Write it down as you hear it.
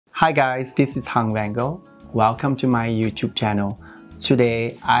Hi guys, this is Vanngo. Welcome to my YouTube channel.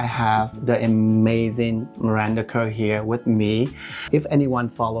 Today I have the amazing Miranda Kerr here with me. If anyone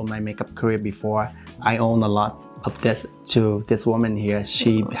followed my makeup career before, I own a lot of this to this woman here.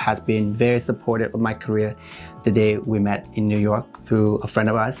 She has been very supportive of my career the day we met in New York through a friend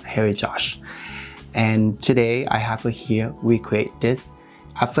of ours, Harry Josh. And today I have her here. We create this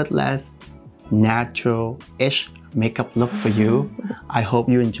effortless, natural-ish makeup look for you. I hope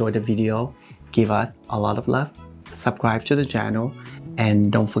you enjoy the video. Give us a lot of love, subscribe to the channel,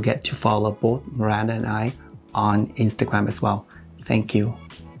 and don't forget to follow both Miranda and I on Instagram as well. Thank you.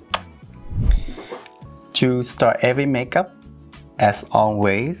 To start every makeup, as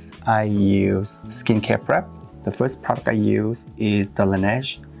always, I use skincare prep. The first product I use is the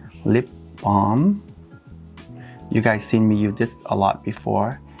Laneige Lip Balm. You guys seen me use this a lot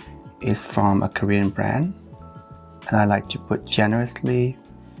before. It's from a Korean brand. And I like to put generously,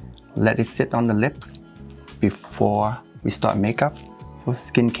 let it sit on the lips before we start makeup. For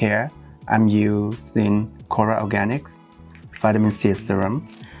skincare, I'm using Cora Organics Vitamin C Serum,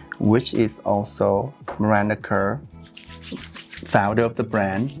 which is also Miranda Kerr, founder of the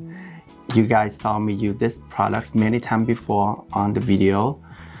brand. You guys saw me use this product many times before on the video.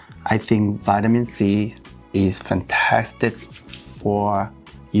 I think vitamin C is fantastic for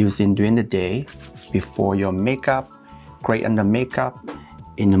using during the day, before your makeup, great under makeup,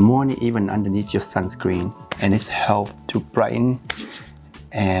 in the morning, even underneath your sunscreen, and it helps to brighten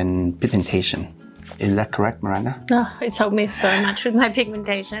and pigmentation. Is that correct, Miranda? Oh, it's helped me so much with my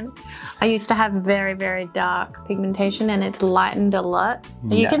pigmentation. I used to have very, very dark pigmentation and it's lightened a lot.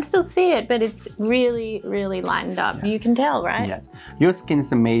 You can still see it, but it's really, really lightened up. You can tell, right? Yes. Your skin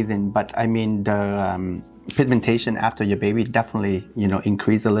is amazing, but I mean the pigmentation after your baby definitely,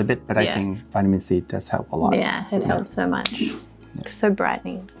 increase a little bit, but I think vitamin C does help a lot. Yeah, it helps so much. It's so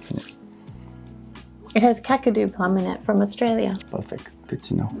brightening. It has Kakadu plum in it from Australia. Perfect, good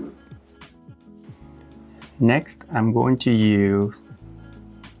to know. Next, I'm going to use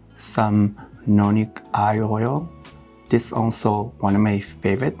some Nonic eye oil. This is also one of my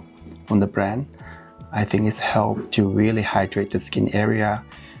favorite from the brand. I think it's helped to really hydrate the skin area.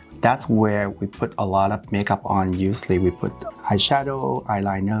 That's where we put a lot of makeup on. Usually we put eyeshadow,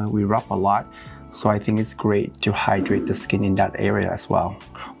 eyeliner, we rub a lot. So I think it's great to hydrate the skin in that area as well.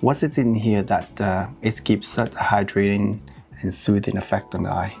 What's it in here that it keeps such a hydrating and soothing effect on the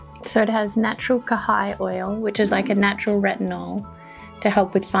eye? So it has natural Caffeine oil, which is like a natural retinol to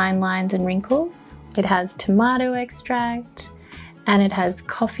help with fine lines and wrinkles. It has tomato extract and it has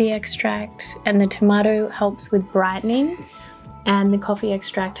coffee extract, and the tomato helps with brightening and the coffee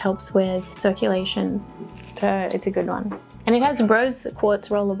extract helps with circulation. So it's a good one. And it has rose quartz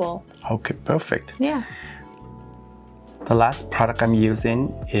rollerball. Okay, perfect. Yeah. The last product I'm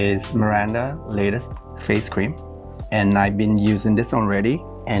using is Miranda latest face cream, and I've been using this already,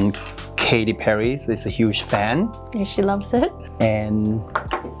 and Katy Perry is a huge fan. Yeah, she loves it. And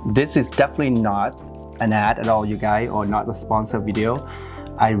this is definitely not an ad at all, you guys, or not a sponsored video.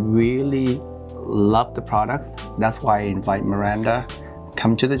 I really love the products. That's why I invite Miranda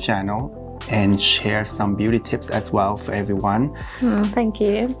come to the channel and share some beauty tips as well for everyone. Thank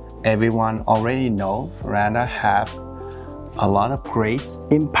you. Everyone already know Miranda have a lot of great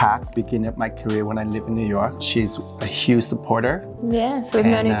impact beginning of my career when I live in New York. She's a huge supporter. Yes, we've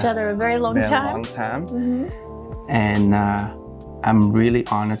known each other a very long time. And I'm really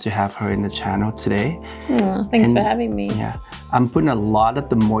honored to have her in the channel today. Thanks for having me. Yeah, I'm putting a lot of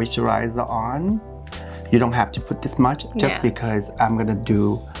the moisturizer on. You don't have to put this much, just because I'm gonna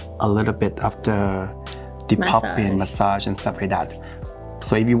do a little bit of the depuffing, massage and stuff like that.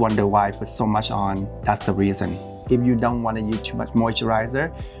 So if you wonder why I put so much on, that's the reason. If you don't want to use too much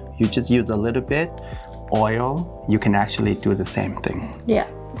moisturizer, you just use a little bit. Oil, you can actually do the same thing. Yeah,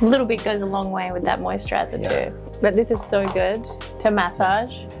 a little bit goes a long way with that moisturizer too. But this is so good to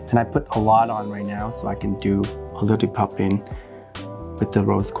massage. And I put a lot on right now, so I can do a little puffing with the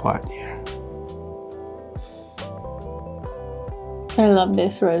rose quartz here. I love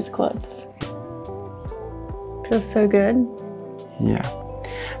this rose quartz. Feels so good. Yeah.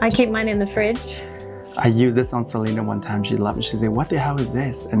 I keep mine in the fridge. I used this on Selena one time. She loved it. She said, "What the hell is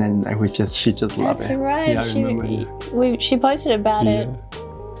this?" And then she just loved it. That's right. Yeah, I remember. She posted about it.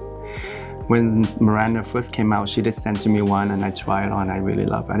 When Miranda first came out, she just sent to me one and I tried it on. I really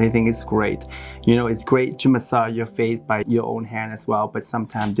love it. And I think it's great. It's great to massage your face by your own hand as well, but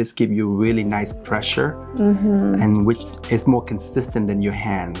sometimes this gives you really nice pressure, and which is more consistent than your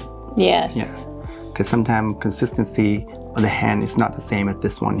hand. Yes. Yeah. Because sometimes consistency of the hand is not the same as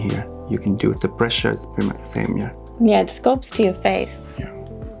this one here. You can do the pressure is pretty much the same, yeah. Yeah, it sculpts to your face. Yeah.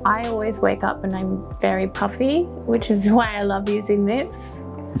 I always wake up and I'm very puffy, which is why I love using this.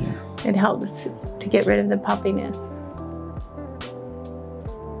 Yeah. It helps to get rid of the puffiness.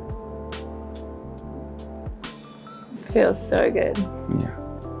 Feels so good. Yeah.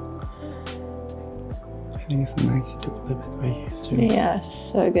 I think it's nice to do a little bit right here too. Yeah,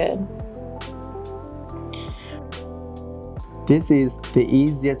 so good. This is the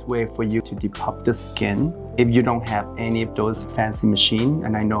easiest way for you to depuff the skin if you don't have any of those fancy machines,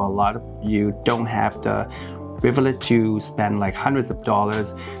 and I know a lot of you don't have the privilege to spend like hundreds of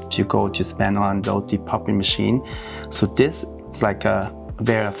dollars to go to spend on those depuffing machine. So this is like a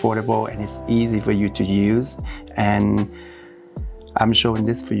very affordable and it's easy for you to use, and I'm showing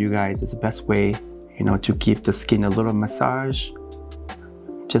this for you guys. It's the best way, you know, to give the skin a little massage.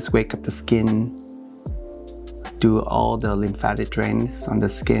 Just wake up the skin, do all the lymphatic drains on the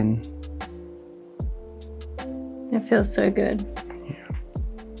skin. It feels so good. Yeah.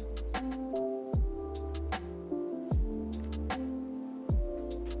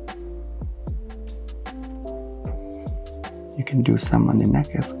 You can do some on the neck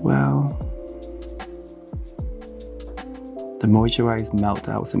as well. The moisturized melt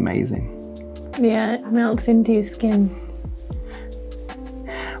out is amazing. Yeah, it melts into your skin.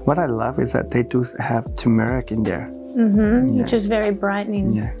 What I love is that they do have turmeric in there. Mm-hmm, Yeah. which is very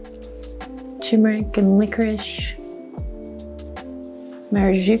brightening. Yeah. Turmeric and licorice,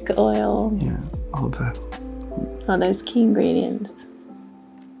 marijuana oil, Yeah. all those key ingredients.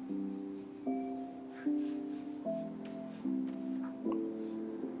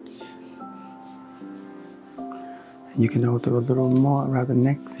 You can also do a little more around the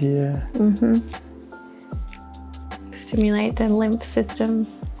neck here. Mm-hmm. Stimulate the lymph system.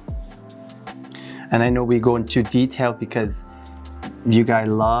 And I know we go into detail because you guys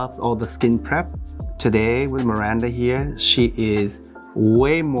love all the skin prep. Today with Miranda here, she is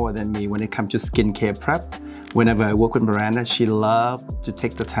way more than me when it comes to skincare prep. Whenever I work with Miranda, she loves to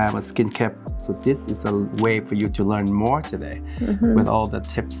take the time of skincare. So this is a way for you to learn more today with all the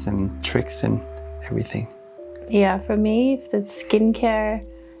tips and tricks and everything. Yeah, for me, if the skincare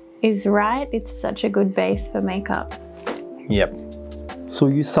is right, it's such a good base for makeup. Yep. So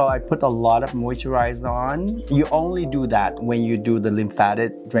you saw I put a lot of moisturizer on. You only do that when you do the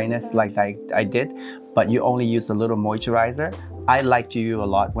lymphatic drainage like I did, but you only use a little moisturizer. I like to use a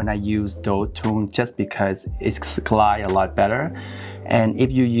lot when I use doe tone just because it's glide a lot better. And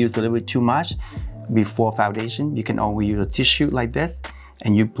if you use a little bit too much before foundation, you can always use a tissue like this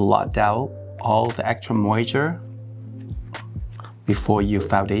and you blot out all the extra moisture before your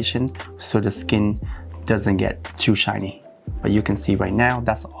foundation so the skin doesn't get too shiny. But you can see right now,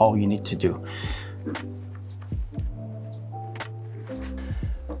 that's all you need to do.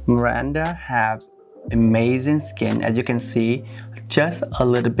 Miranda have amazing skin. As you can see, just a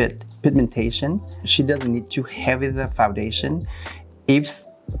little bit pigmentation. She doesn't need too heavy the foundation. If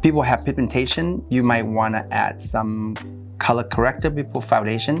people have pigmentation, you might want to add some color corrector before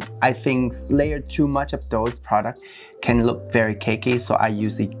foundation. I think layer too much of those products can look very cakey, so I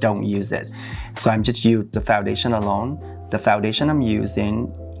usually don't use it. So I'm just use the foundation alone. The foundation I'm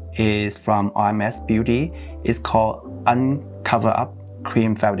using is from RMS Beauty. It's called Uncover Up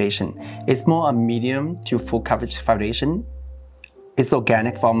Cream Foundation. It's more a medium to full coverage foundation. It's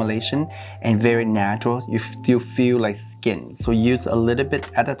organic formulation and very natural. You still feel like skin. So use a little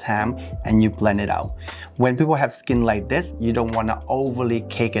bit at a time and you blend it out. When people have skin like this, you don't want to overly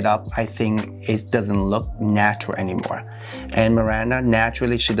cake it up. I think it doesn't look natural anymore. And Miranda,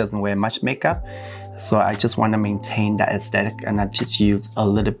 naturally, she doesn't wear much makeup. So I just want to maintain that aesthetic and I just use a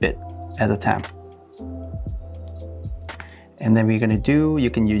little bit at a time. And then we're gonna do, you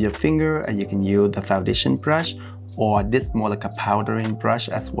can use your finger and you can use the foundation brush, or this more like a powdering brush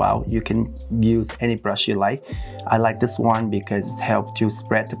as well. You can use any brush you like. I like this one because it helps to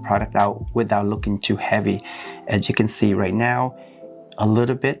spread the product out without looking too heavy. As you can see right now, a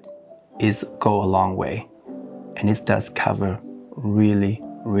little bit is go a long way. And it does cover really,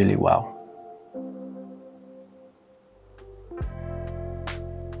 really well.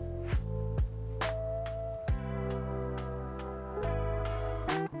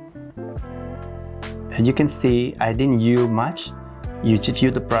 And you can see I didn't use much. You just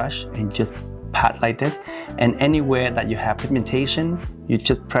use the brush and just pat like this. And anywhere that you have pigmentation, you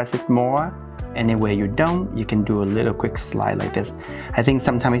just press it more. Anywhere you don't, you can do a little quick slide like this. I think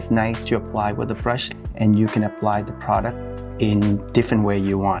sometimes it's nice to apply with the brush and you can apply the product in different way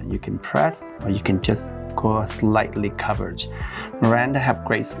you want. You can press or you can just go slightly coverage. Miranda have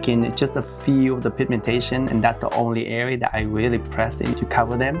great skin. It's just a few of the pigmentation and that's the only area that I really press in to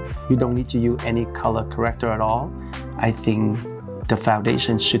cover them. You don't need to use any color corrector at all. I think the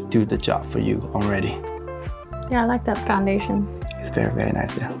foundation should do the job for you already. Yeah, I like that foundation. It's very, very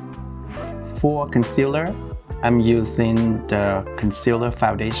nice, yeah. For concealer, I'm using the concealer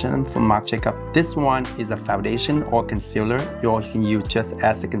foundation from Marc Jacob. This one is a foundation or concealer, or you can use just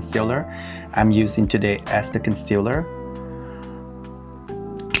as a concealer. I'm using today as the concealer.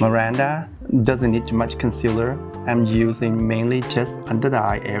 Miranda doesn't need too much concealer. I'm using mainly just under the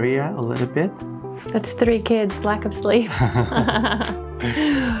eye area a little bit. That's 3 kids, lack of sleep.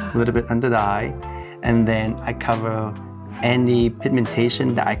 A little bit under the eye. And then I cover any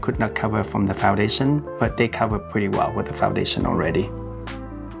pigmentation that I could not cover from the foundation, but they cover pretty well with the foundation already.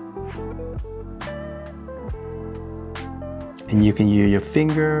 And you can use your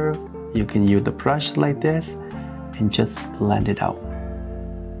finger, you can use the brush like this, and just blend it out.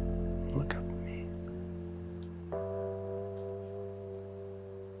 Look at me.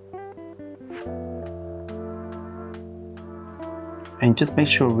 And just make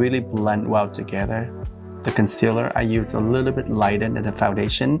sure really blend well together. The concealer, I use a little bit lighter than the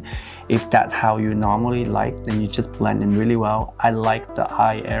foundation. If that's how you normally like, then you just blend in really well. I like the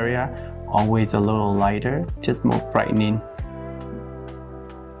eye area always a little lighter, just more brightening.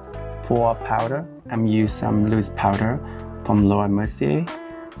 For powder, I'm using some loose powder from Laura Mercier,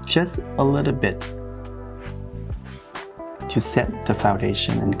 just a little bit to set the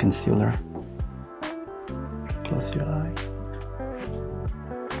foundation and concealer. Close your eye.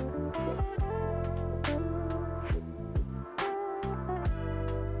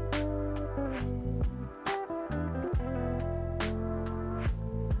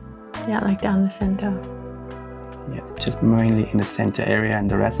 Yeah, like down the center. Yes, just mainly in the center area, and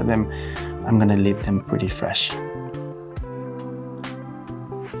the rest of them, I'm gonna leave them pretty fresh.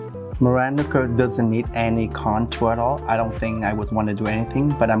 Miranda Kerr doesn't need any contour at all. I don't think I would want to do anything,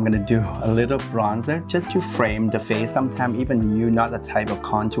 but I'm gonna do a little bronzer just to frame the face. Sometimes even you're not the type of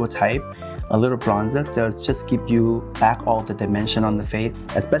contour type, a little bronzer does just give you back all the dimension on the face,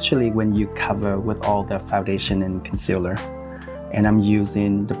 especially when you cover with all the foundation and concealer. And I'm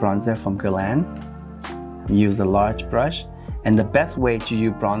using the bronzer from Guerlain. Use a large brush. And the best way to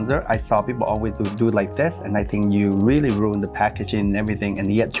use bronzer, I saw people always do like this, and I think you really ruin the packaging and everything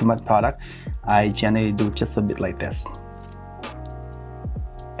and yet too much product. I generally do just a bit like this.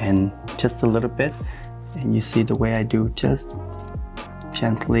 And just a little bit. And you see the way I do, just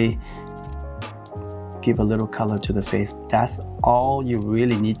gently give a little color to the face. That's all you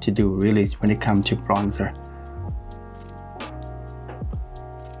really need to do, really, when it comes to bronzer.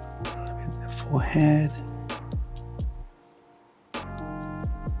 Forehead.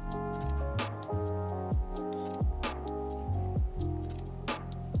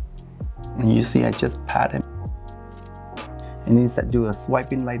 And you see I just pat him. And instead do a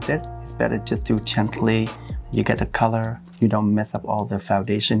swiping like this, it's better just do gently. You get the color, you don't mess up all the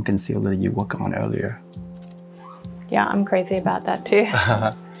foundation concealer you worked on earlier. Yeah, I'm crazy about that too.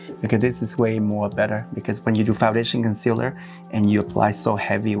 Because this is way more better, because when you do foundation concealer and you apply so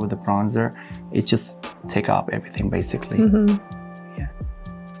heavy with the bronzer, it just take off everything basically. Yeah.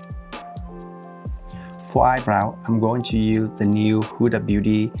 For eyebrow, I'm going to use the new Huda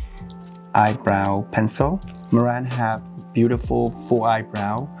Beauty eyebrow pencil. Miranda have beautiful full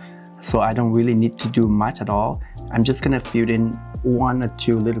eyebrow, so I don't really need to do much at all. I'm just gonna fill in 1 or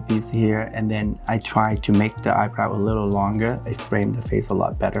 2 little pieces here, and then I try to make the eyebrow a little longer. I frame the face a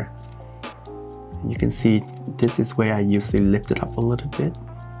lot better. You can see this is where I usually lift it up a little bit.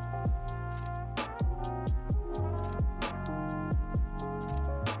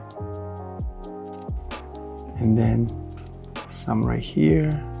 And then some right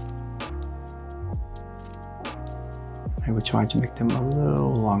here. I will try to make them a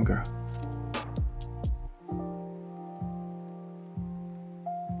little longer.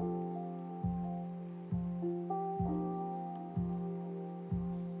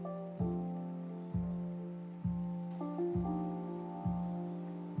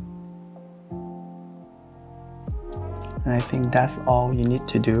 And I think that's all you need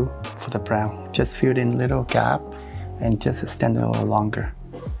to do for the brow. Just fill in little gap and just extend it a little longer.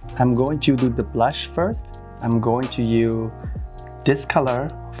 I'm going to do the blush first. I'm going to use this color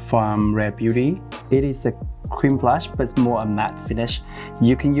from Rare Beauty. It is a cream blush, but it's more a matte finish.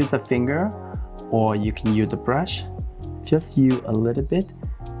 You can use the finger or you can use the brush. Just use a little bit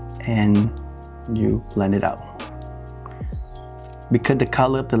and you blend it out. Because the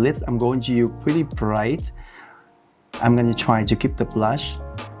color of the lips, I'm going to use pretty bright. I'm going to try to keep the blush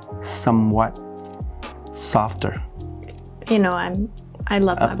somewhat softer. You know, I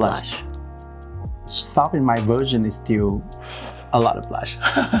love my blush. Soft in my version is still a lot of blush.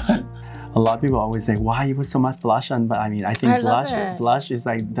 A lot of people always say, why you put so much blush on? But I mean, I think blush is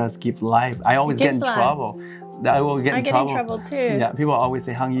like, does give life. I always get in trouble. I will get in trouble too. Yeah, people always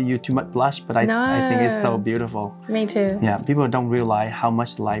say, Hung, you use too much blush, but I think it's so beautiful. Me too. Yeah, people don't realize how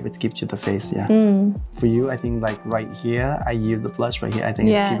much life it gives to the face. Yeah. For you, I think like right here, I use the blush right here. I think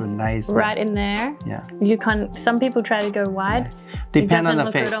it's given a nice. Right in there. Yeah. You can't. Some people try to go wide. Depend on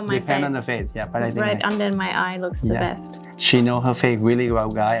the face. Depend on the face. Yeah, but I think right under my eye looks the best. She know her face really well,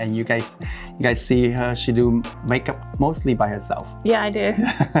 guys, and you guys see her. She do makeup mostly by herself. Yeah, I do.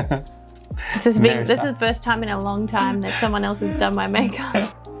 This is the first time in a long time that someone else has done my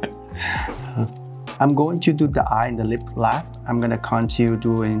makeup. I'm going to do the eye and the lip last. I'm gonna continue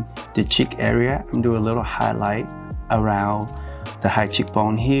doing the cheek area. I'm doing a little highlight around the high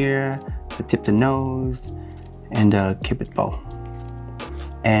cheekbone here, the tip of the nose, and the cupid bow.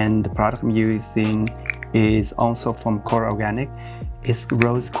 And the product I'm using is also from Core Organic. It's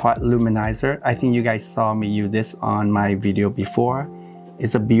Rose Quartz Luminizer. I think you guys saw me use this on my video before.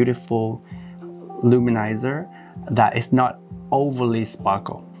 It's a beautiful luminizer that is not overly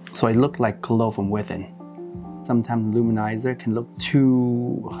sparkle. So it looks like glow from within. Sometimes luminizer can look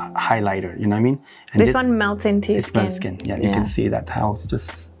too highlighter, you know what I mean? And this one melts into your skin. Skin. Yeah, you can see that how it's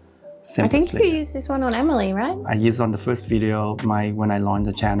just simple. I think you used this one on Emily, right? I used on the first video when I launched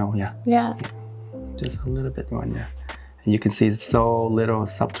the channel, Yeah. Just a little bit more, And you can see it's so little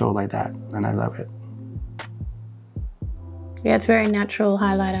subtle like that, and I love it. Yeah, it's very natural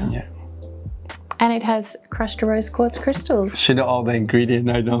highlighter. Yeah. And it has crushed rose quartz crystals. She know all the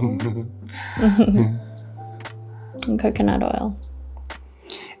ingredients, I don't. And coconut oil.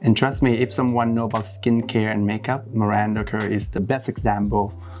 And trust me, if someone know about skincare and makeup, Miranda Kerr is the best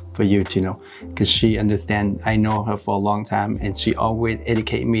example for you to know. Because she understands, I know her for a long time, and she always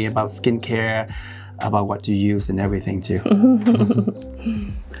educate me about skincare, about what to use and everything too.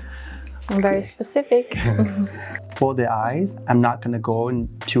 I'm very specific. For the eyes, I'm not gonna go in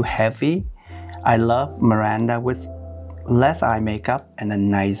too heavy. I love Miranda with less eye makeup and a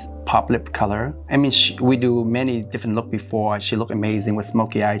nice pop lip color. I mean, we do many different looks before. She looked amazing with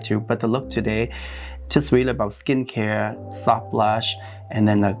smoky eye too, but the look today, just really about skincare, soft blush, and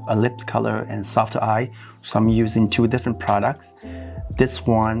then a lip color and softer eye. So I'm using two different products. This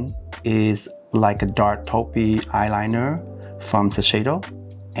one is like a dark taupey eyeliner from Shiseido,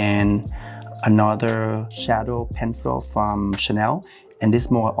 and another shadow pencil from Chanel, and this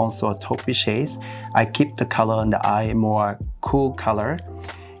more also a taupey shades. I keep the color on the eye more cool color,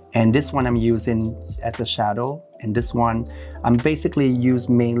 and this one I'm using as a shadow, and this one I'm basically use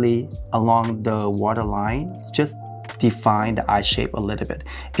mainly along the waterline, just define the eye shape a little bit.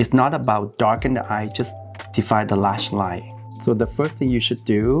 It's not about darken the eye, just define the lash line. So the first thing you should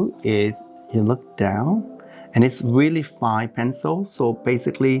do is you look down, and it's really fine pencil, so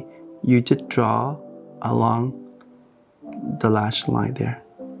basically you just draw along the lash line there.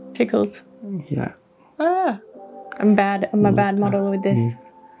 Tickles. Yeah. Ah, I'm a bad model with this.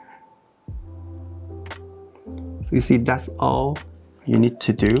 So you see, that's all you need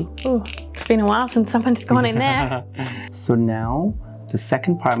to do. Oh, it's been a while since someone's gone in there. So now the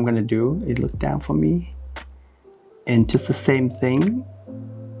second part I'm gonna do is look down for me, and just the same thing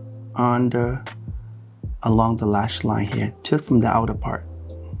along the lash line here, just from the outer part.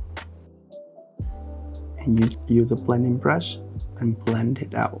 And you use a blending brush and blend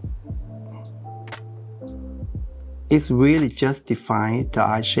it out. It's really just define the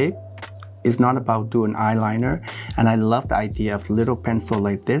eye shape. It's not about doing eyeliner. And I love the idea of little pencil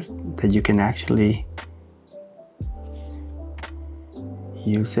like this that you can actually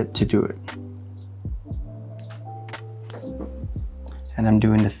use it to do it. And I'm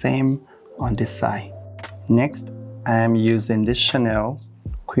doing the same on this side. Next, I'm using this Chanel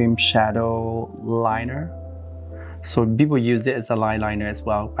cream shadow liner. So people use it as a eyeliner as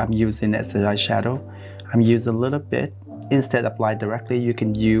well. I'm using it as an eyeshadow. I'm using a little bit. Instead of apply directly, you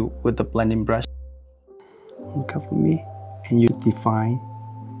can use with the blending brush. Look up for me, and you define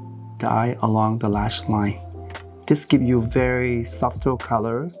the eye along the lash line. This gives you very subtle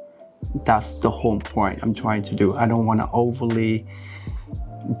color. That's the whole point I'm trying to do. I don't want to overly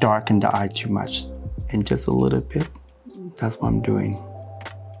darken the eye too much, and just a little bit. That's what I'm doing.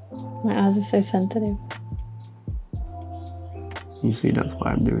 My eyes are so sensitive. You see, that's what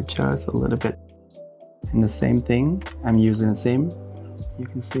I'm doing, just a little bit. And the same thing, I'm using the same. You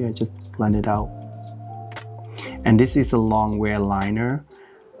can see I just blend it out. And this is a long wear liner,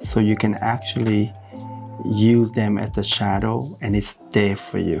 so you can actually use them as the shadow and it's there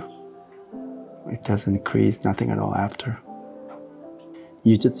for you. It doesn't crease, nothing at all after.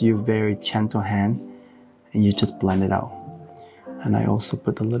 You just use very gentle hand and you just blend it out. And I also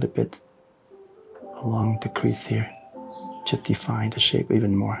put a little bit along the crease here to define the shape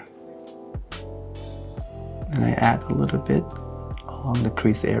even more. And I add a little bit along the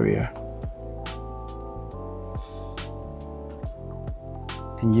crease area.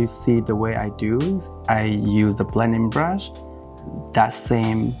 And you see the way I do, I use the blending brush, that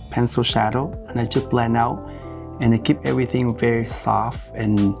same pencil shadow, and I just blend out and I keep everything very soft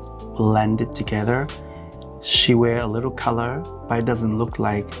and blend it together. She wear a little color, but it doesn't look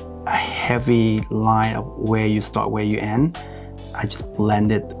like a heavy line of where you start, where you end. I just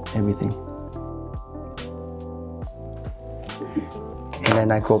blended everything. And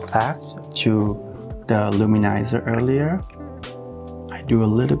then I go back to the luminizer earlier. I do a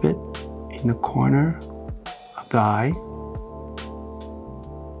little bit in the corner of the eye.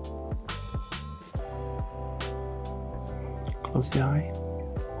 Close the eye.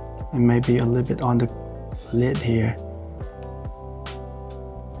 And maybe a little bit on the lid here.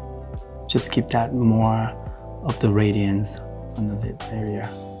 Just keep that more of the radiance on the lid area.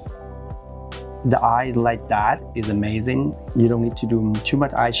 The eye like that is amazing. You don't need to do too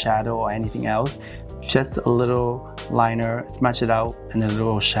much eyeshadow or anything else. Just a little liner, smudge it out, and a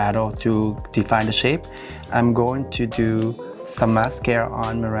little shadow to define the shape. I'm going to do some mascara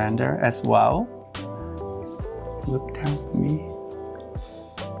on Miranda as well. Look down for me.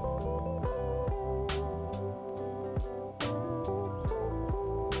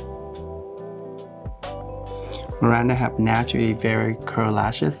 Miranda have naturally very curled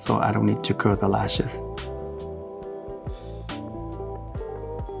lashes, so I don't need to curl the lashes.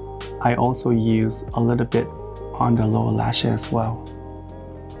 I also use a little bit on the lower lash as well.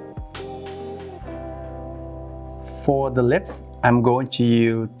 For the lips, I'm going to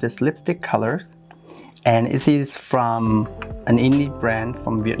use this lipstick color, and it is from an indie brand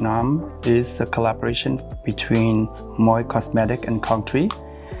from Vietnam. It's a collaboration between Moi Cosmetic and Country,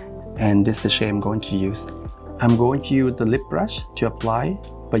 and this is the shade I'm going to use. I'm going to use the lip brush to apply,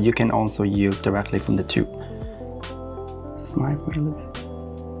 but you can also use directly from the tube. Smile for me a little bit.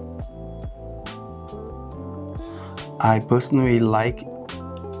 I personally like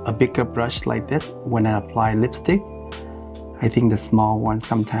a bigger brush like this when I apply lipstick. I think the small one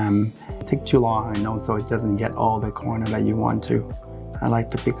sometimes take too long, and also it doesn't get all the corner that you want to. I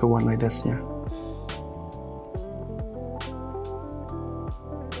like the bigger one like this, yeah.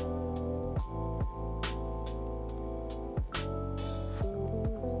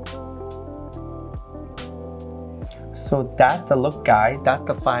 So that's the look, guys. That's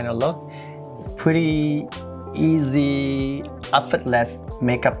the final look. Pretty easy, effortless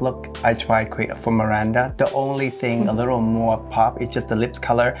makeup look I tried to create for Miranda. The only thing a little more pop is just the lips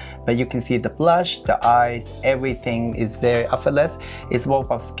color, but you can see the blush, the eyes, everything is very effortless. It's all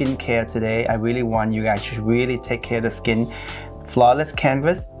about skincare today. I really want you guys to really take care of the skin. Flawless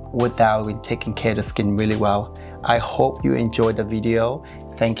canvas without taking care of the skin really well. I hope you enjoyed the video.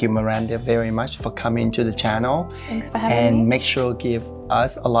 Thank you, Miranda, very much for coming to the channel. Thanks for having me. And make sure to give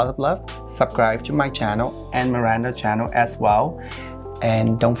us a lot of love. Subscribe to my channel and Miranda channel as well.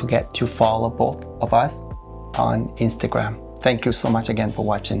 And don't forget to follow both of us on Instagram. Thank you so much again for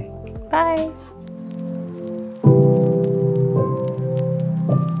watching. Bye.